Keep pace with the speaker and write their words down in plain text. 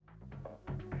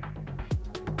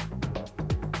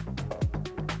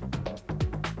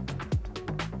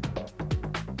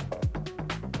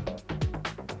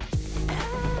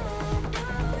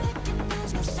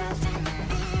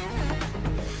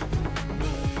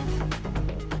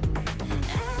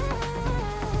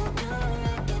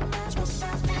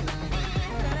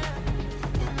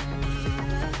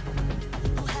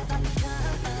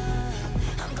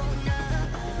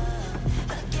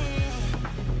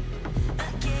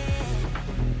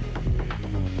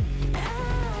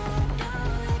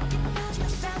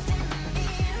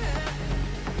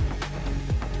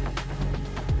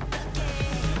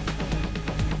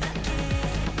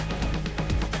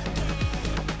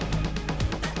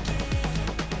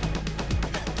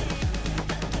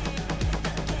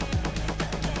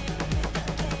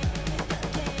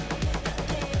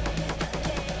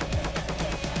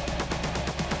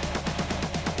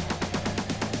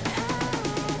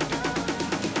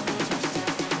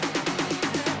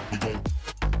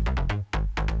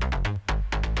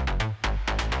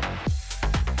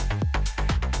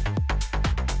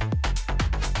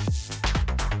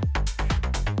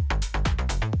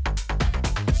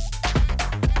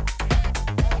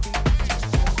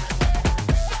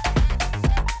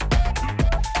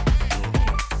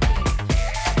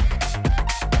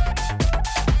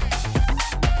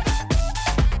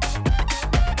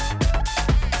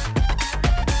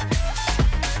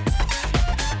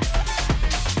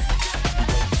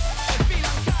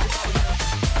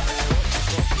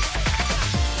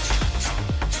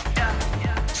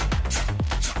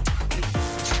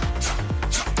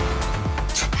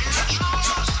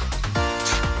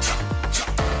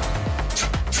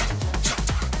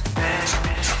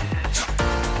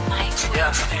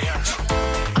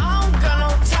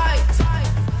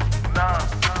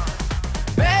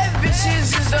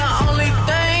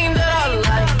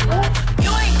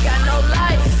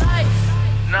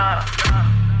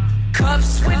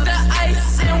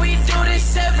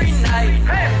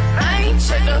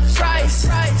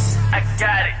I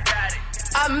got it.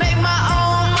 I make my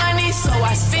own money, so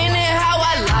I spend it how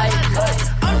I like.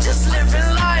 I'm just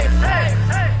living life, hey,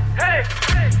 hey, hey,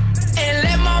 hey. And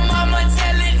let my mama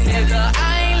tell it, nigga,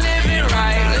 I ain't living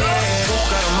right.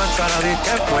 Buscaron más cara de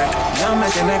que fue, ya me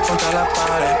tienes contra la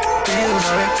pared. Pide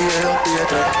una vez, pide dos, pide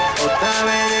tres. Otra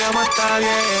vez llegamos hasta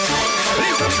 10.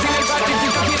 Listen to the party,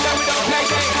 you can get down without night.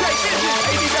 Take business,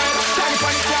 80 grand, time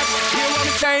for the track. Hear what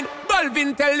I'm saying? Balvin,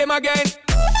 tell them again.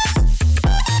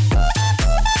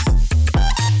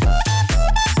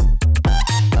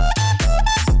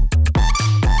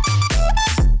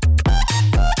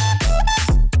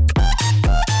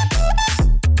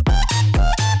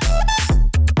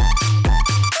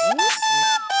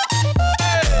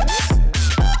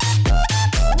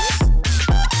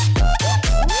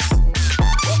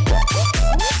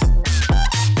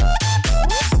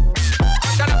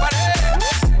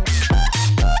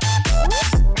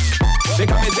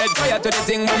 To the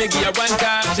thing when me give her one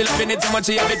time. She loving it so much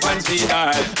she have it fancy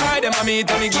hard. I them a me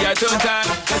tell me give her 2 times.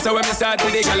 That's how when me start to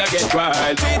the girl I get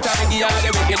wild. 3 times me give her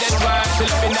the wickedest one. She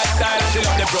loving that style, she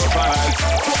love the profile.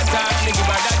 4 times me give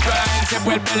her that grind. She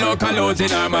well below colors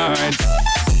in her mind.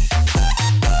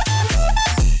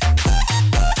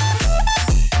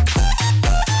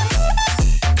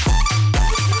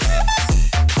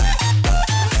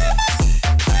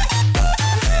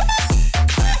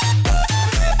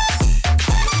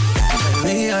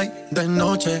 De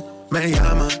noche me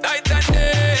llama. Night and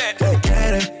day. ¿Qué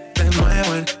quieres? De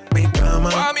nuevo en mi cama.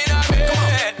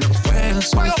 No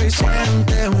fue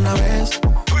suficiente una vez.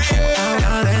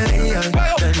 Ahora de día y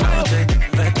de noche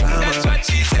reclama. That's what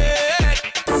she said.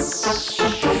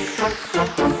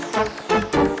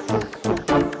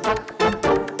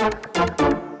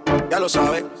 Ya lo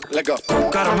sabes, let's go.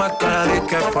 Buscaron más cara de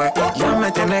que fue, ya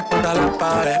me tienes contra la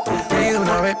pared. Pide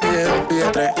una vez, pide dos, pide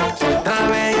tres. Otra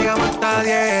vez llegamos hasta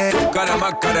 10. Buscaron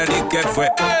más cara de que fue,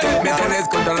 me tienes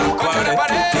contra la pared.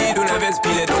 Pide una vez,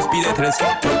 pide dos, pide tres.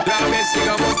 Otra vez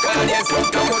llegamos hasta 10.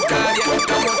 Estamos hasta 10,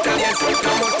 estamos hasta 10,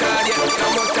 estamos hasta 10,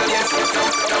 estamos hasta 10.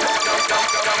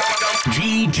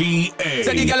 GGA.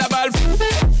 Se diga la valve.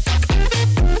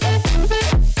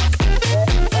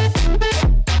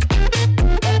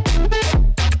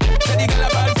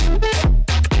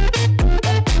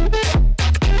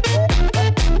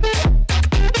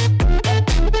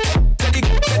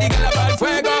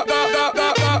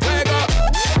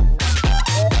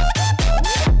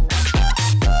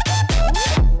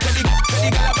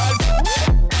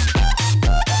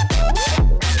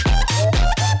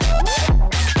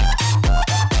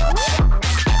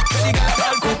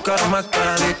 Más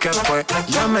cara de que fue,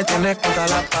 ya me tienes contra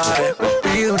la pared.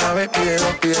 Pide una vez, pide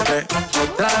dos, pide tres.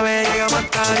 Otra vez llegamos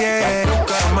hasta 10.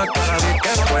 Buscar más cara de que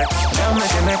fue, ya me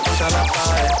tienes contra la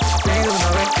pared. Pide una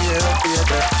vez, pide dos, pide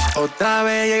tres. Otra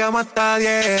vez llegamos hasta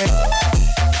 10.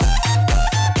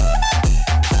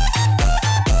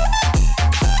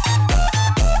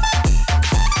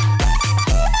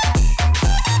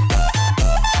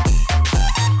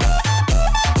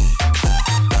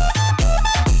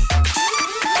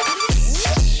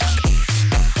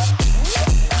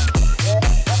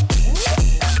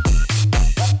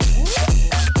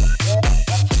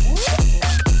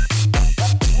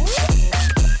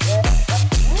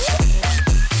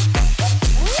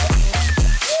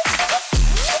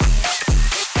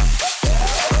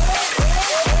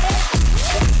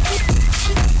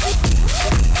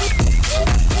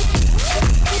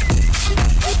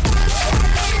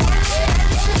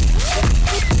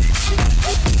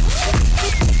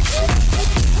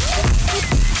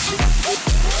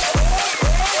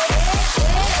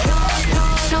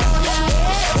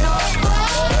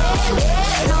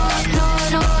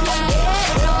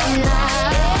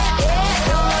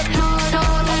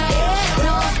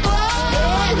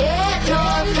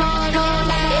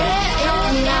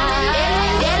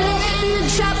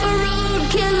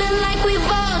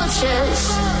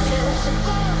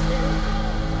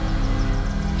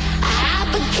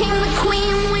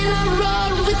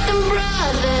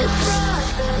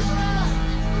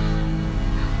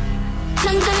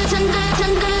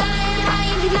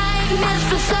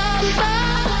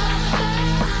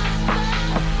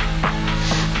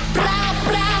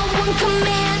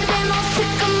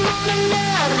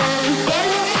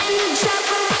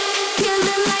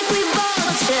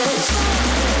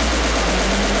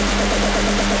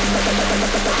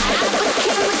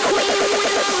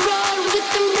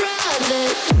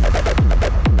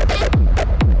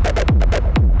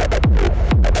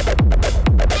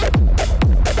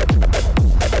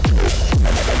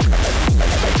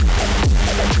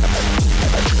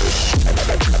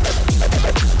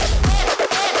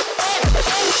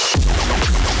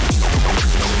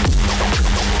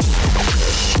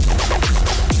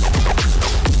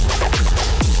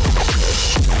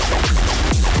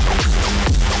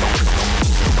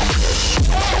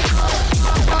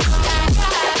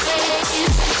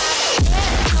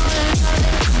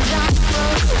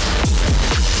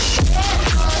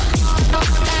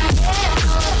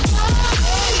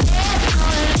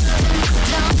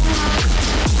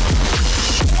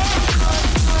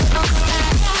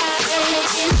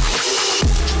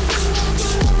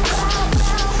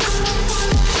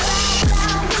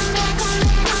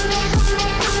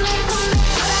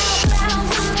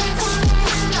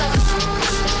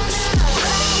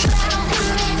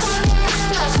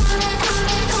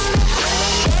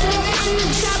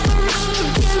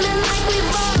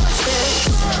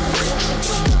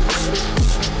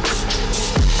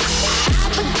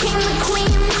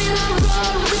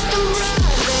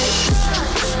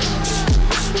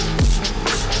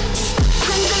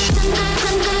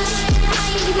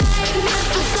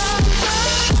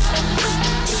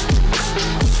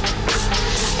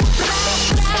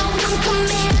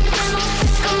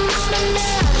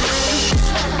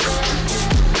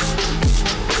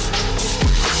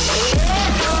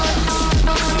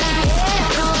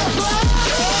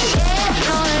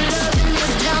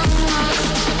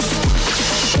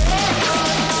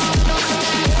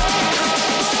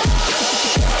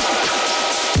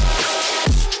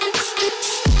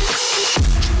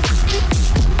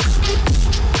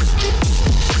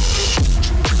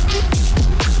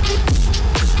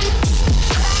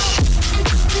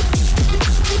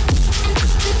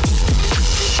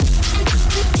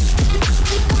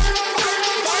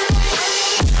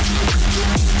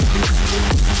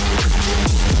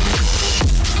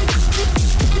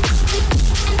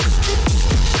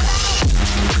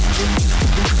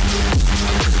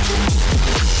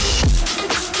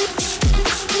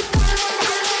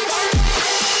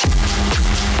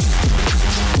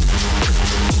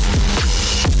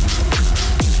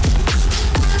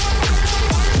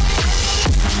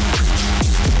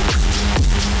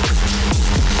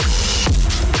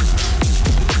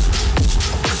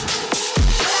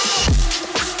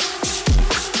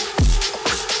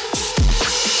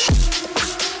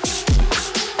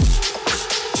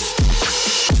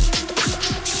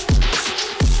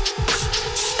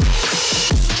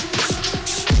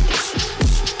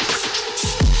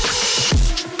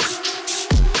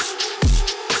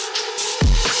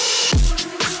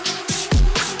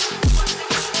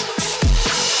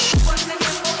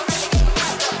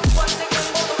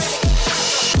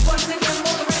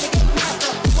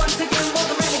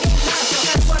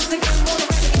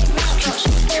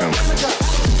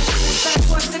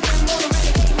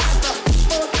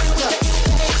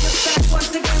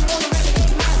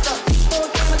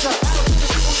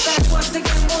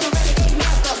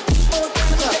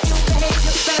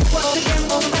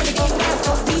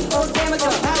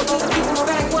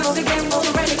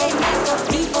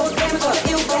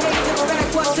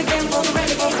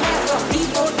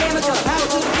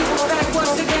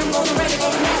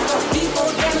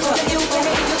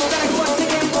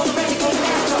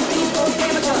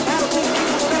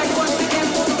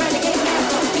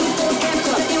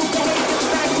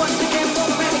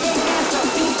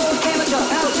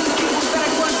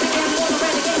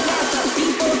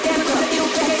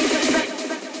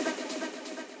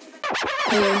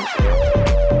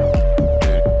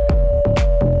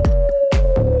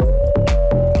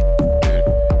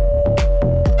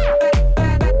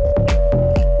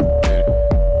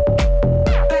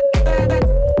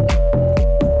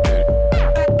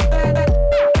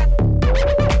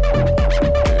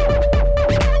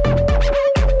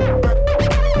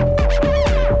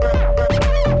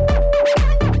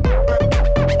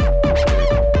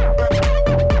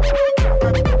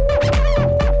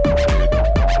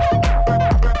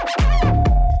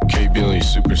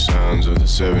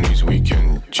 70s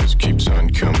weekend just keeps on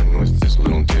coming with this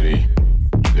little ditty.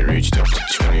 They reached up to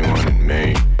 21 in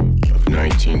May of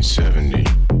 1970.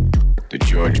 The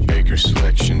George Baker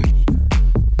selection,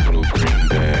 little green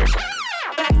bag.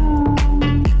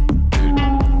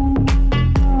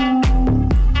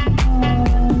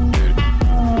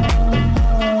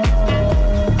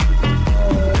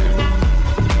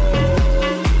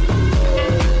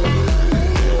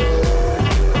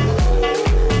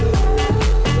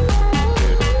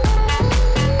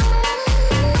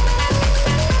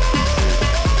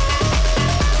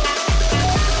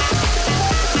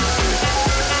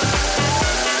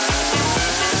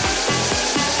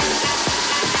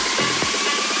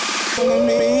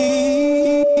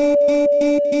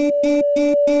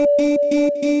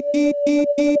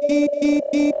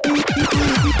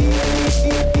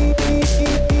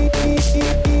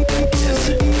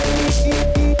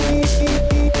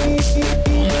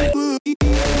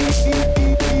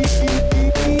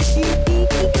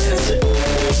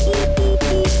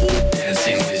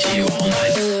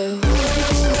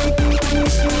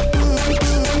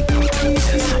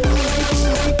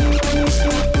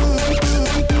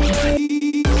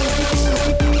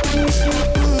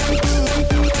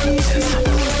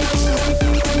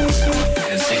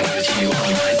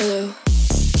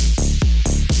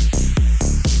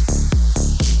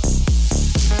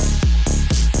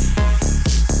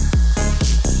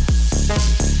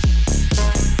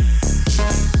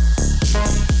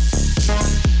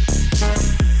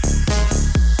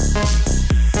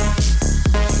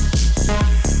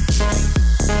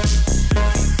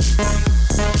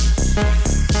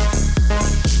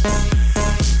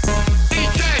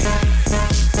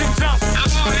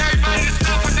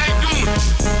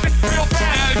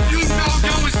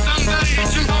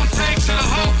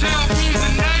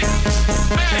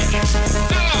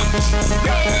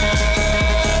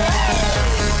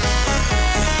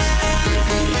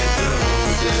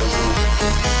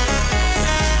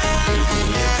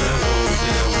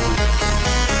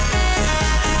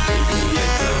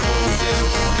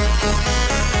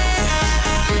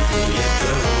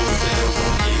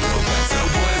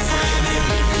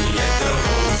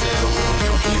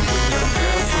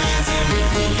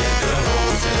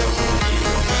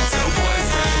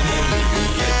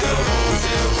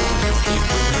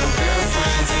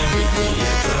 Friends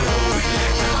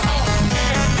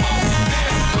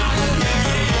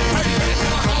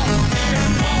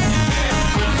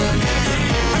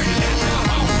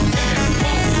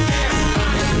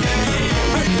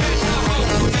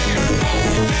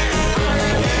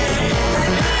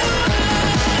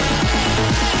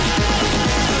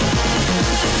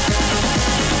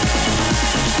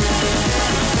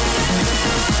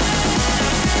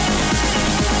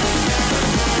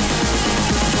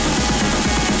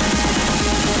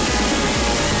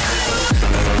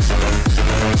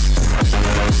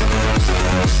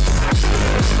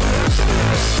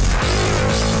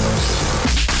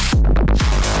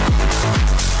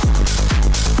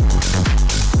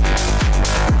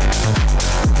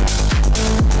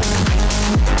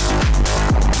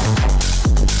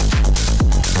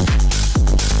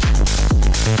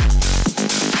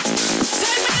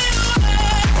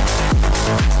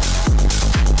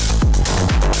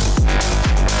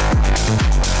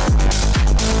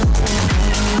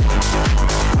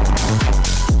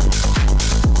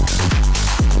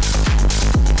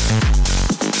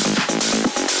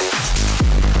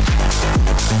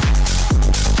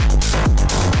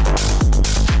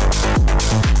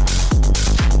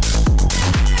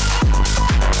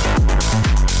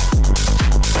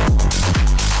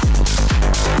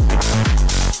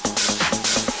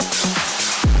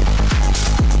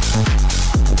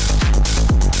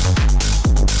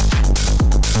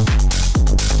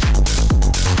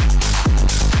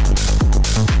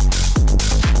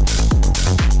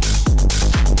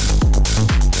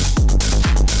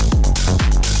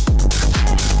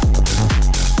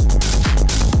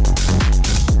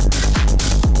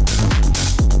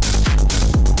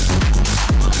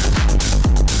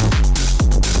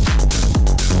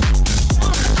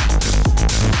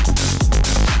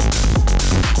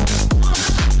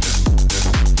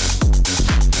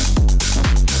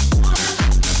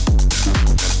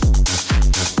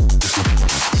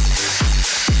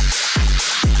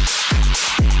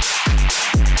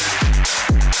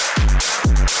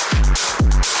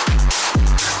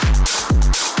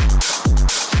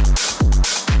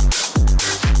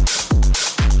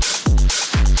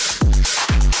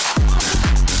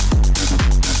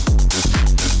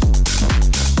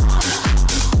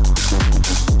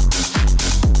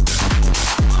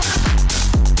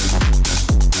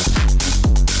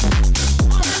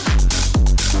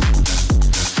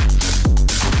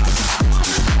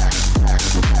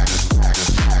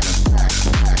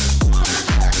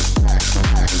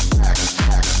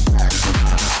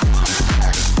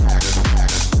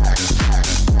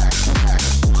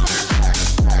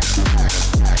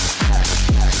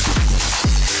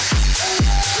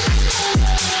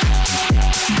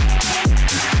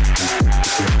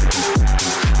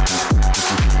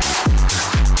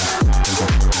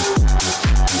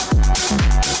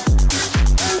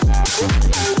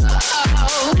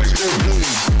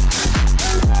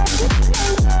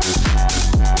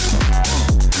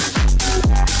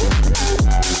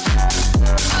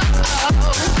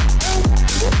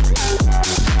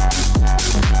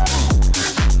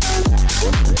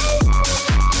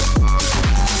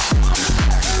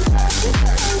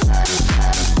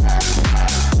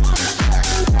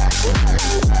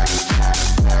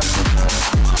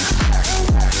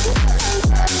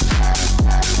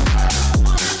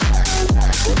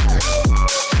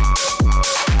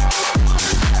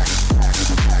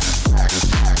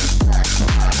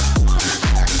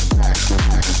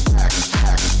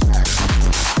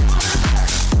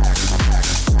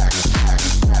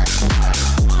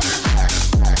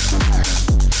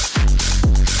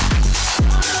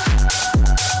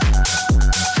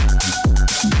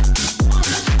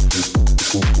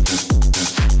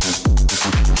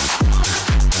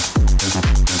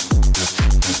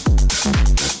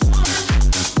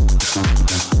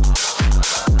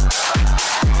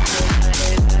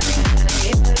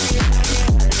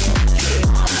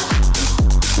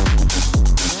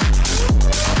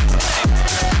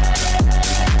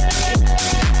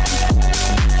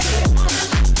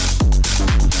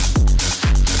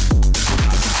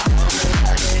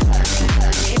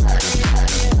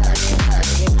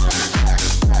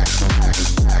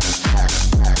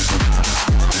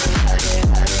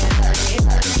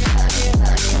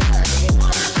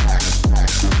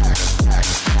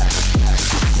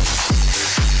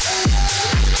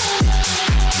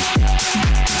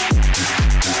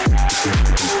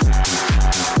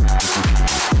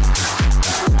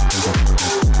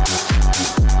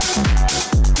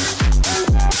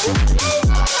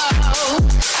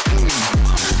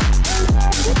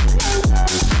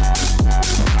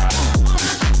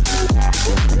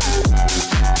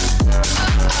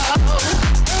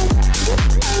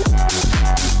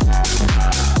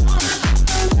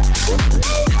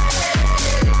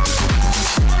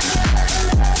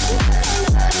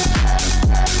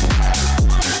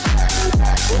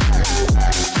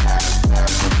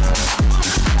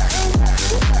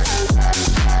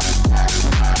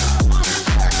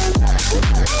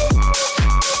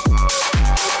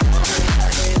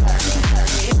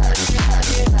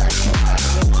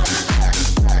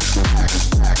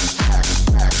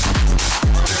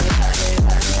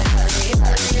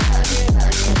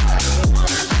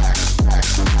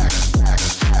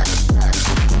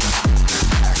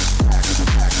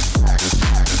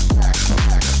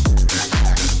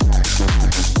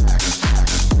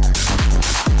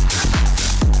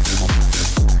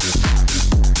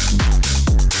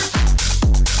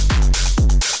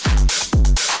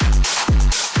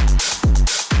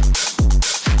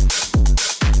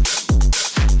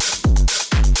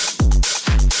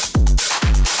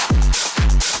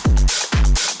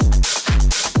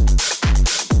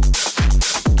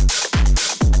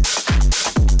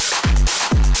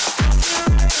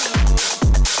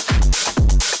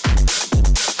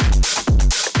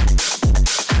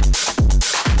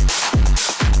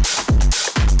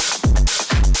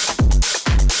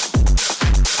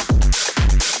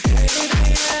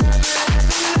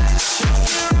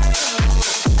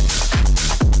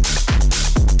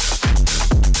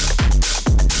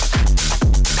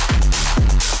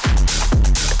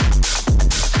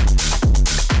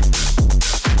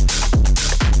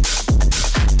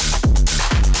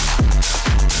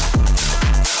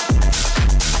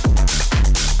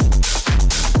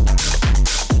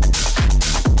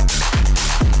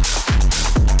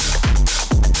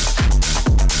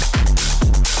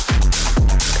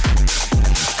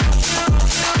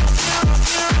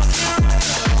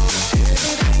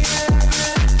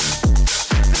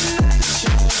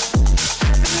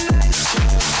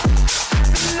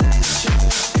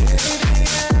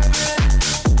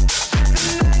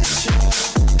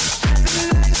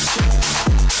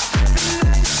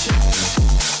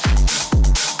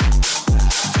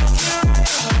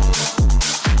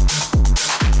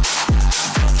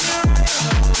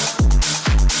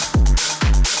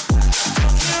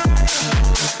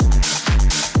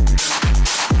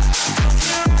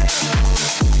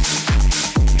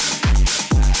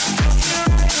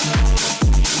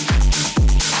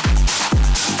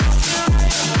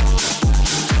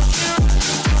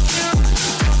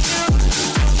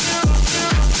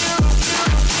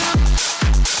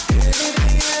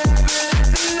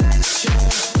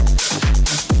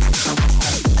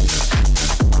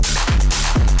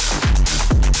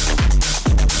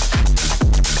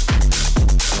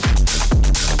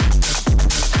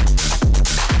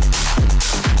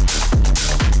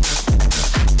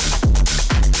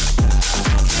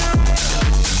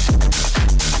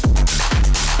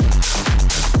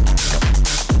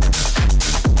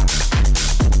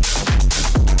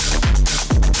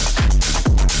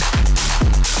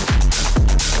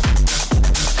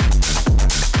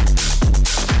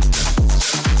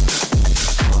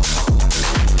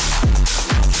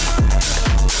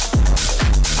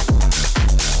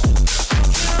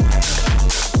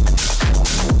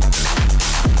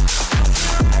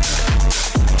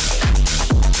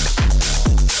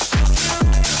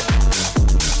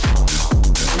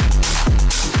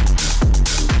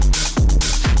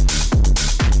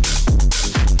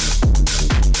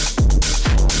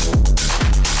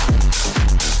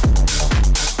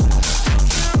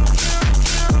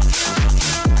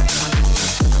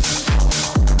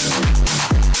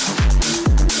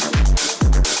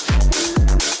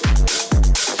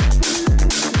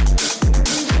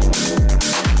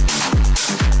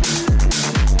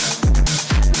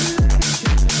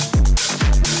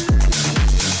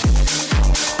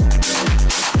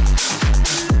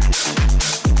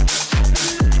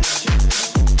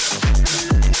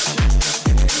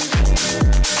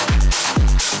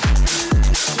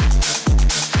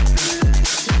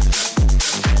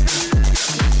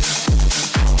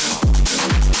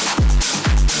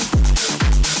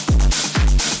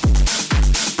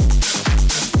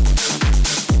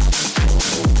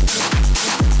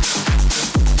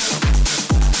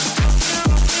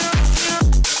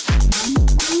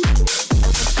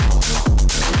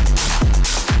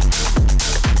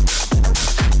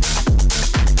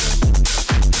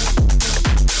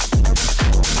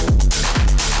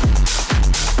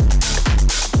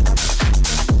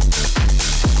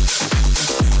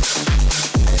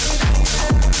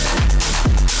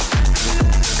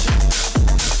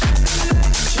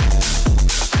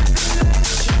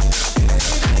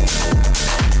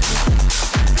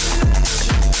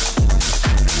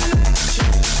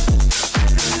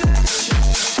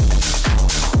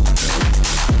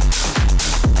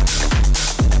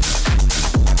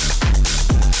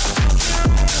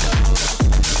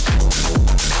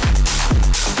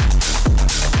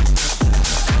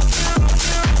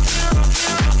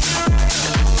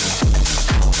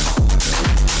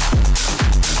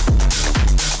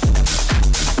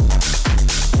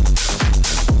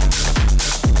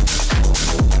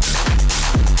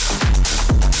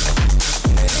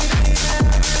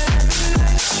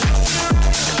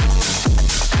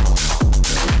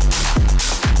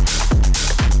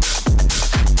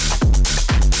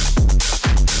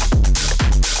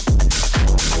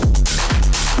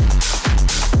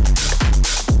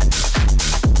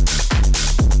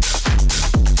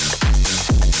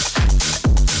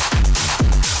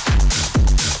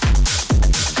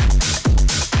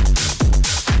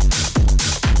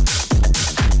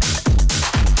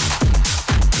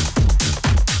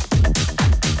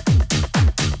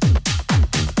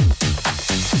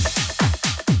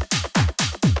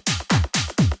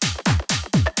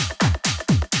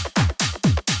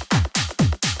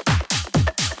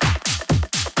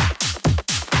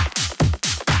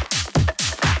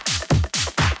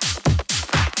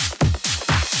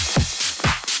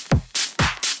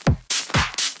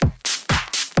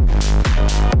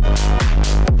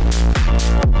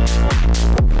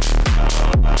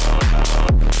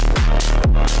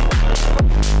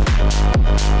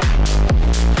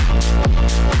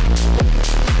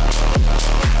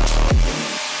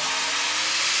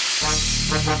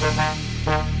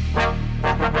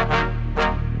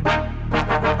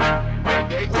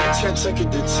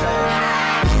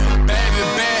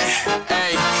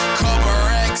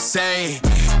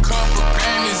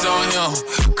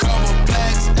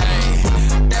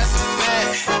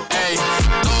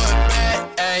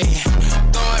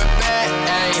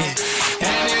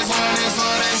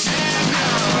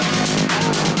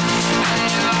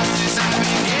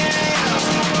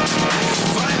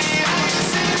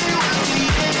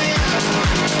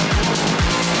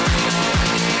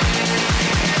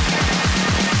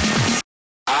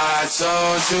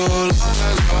you long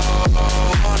ago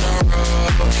on the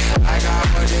road. I got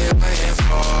what they waiting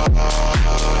for.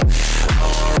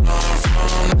 Don't run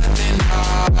from nothing,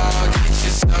 dog. Get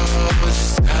your soul,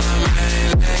 just tell them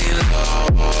ain't lay low.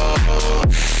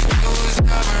 You was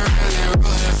never really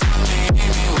rooting for me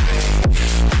anyway.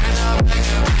 When I'm back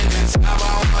up in the top,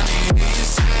 I wanna hear you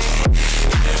say,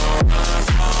 you don't run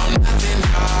from nothing,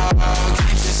 dog.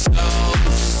 Get your soul,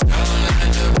 just tell them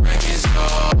that the break is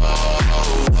over.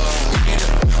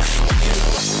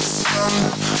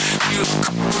 You look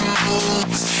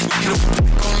moves, you look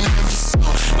back on every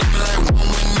song. Look like one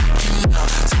when you know.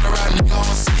 Turn around, nigga, I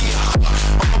don't see ya.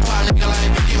 I'm a pop nigga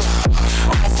like you.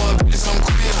 I'm a fuck bitch, I'm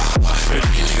queer. But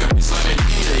you nigga bitch like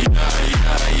me, yeah.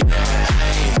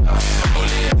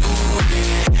 Only a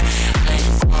dude, I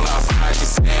ain't fall off, I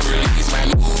just ain't release my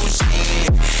new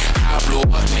shit. I blow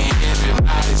up, man,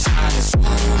 everybody trying to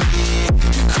screw me.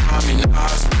 You call me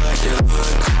Nas, but the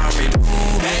hood call me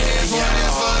Boo. Hey, this one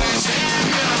is for the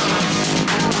champion.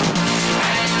 I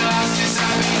ain't lost since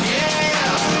I've been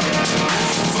here.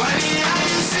 Funny how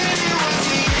you said it was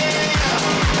a yeah.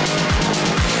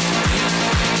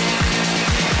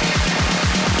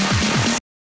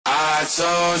 I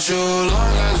told you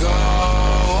long ago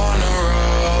on the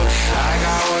road, I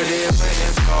got what they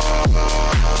waiting for.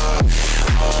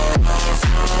 Don't run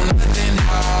from nothing,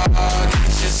 dog.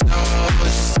 Get your soul,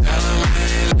 just tell them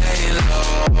they lay low.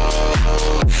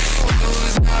 You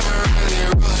was never really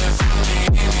rooting for me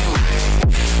anyway.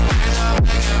 When I'm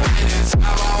back up in the top,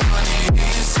 I wanna hear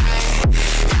you say,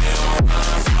 you don't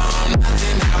run from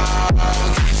nothing, dog.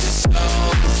 Get your soul,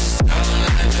 just tell them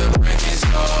that the break is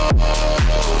over.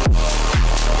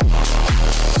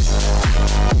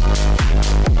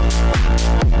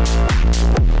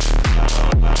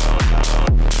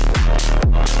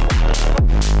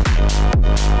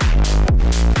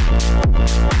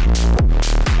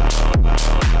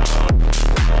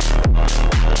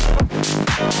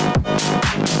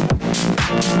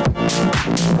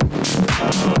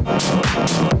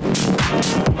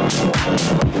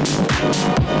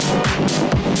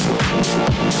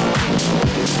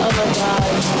 Oh my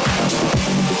god.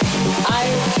 I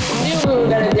knew we were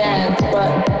gonna dance,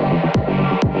 but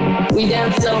we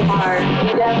danced so hard.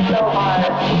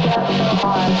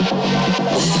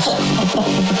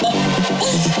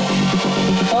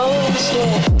 Oh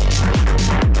shit.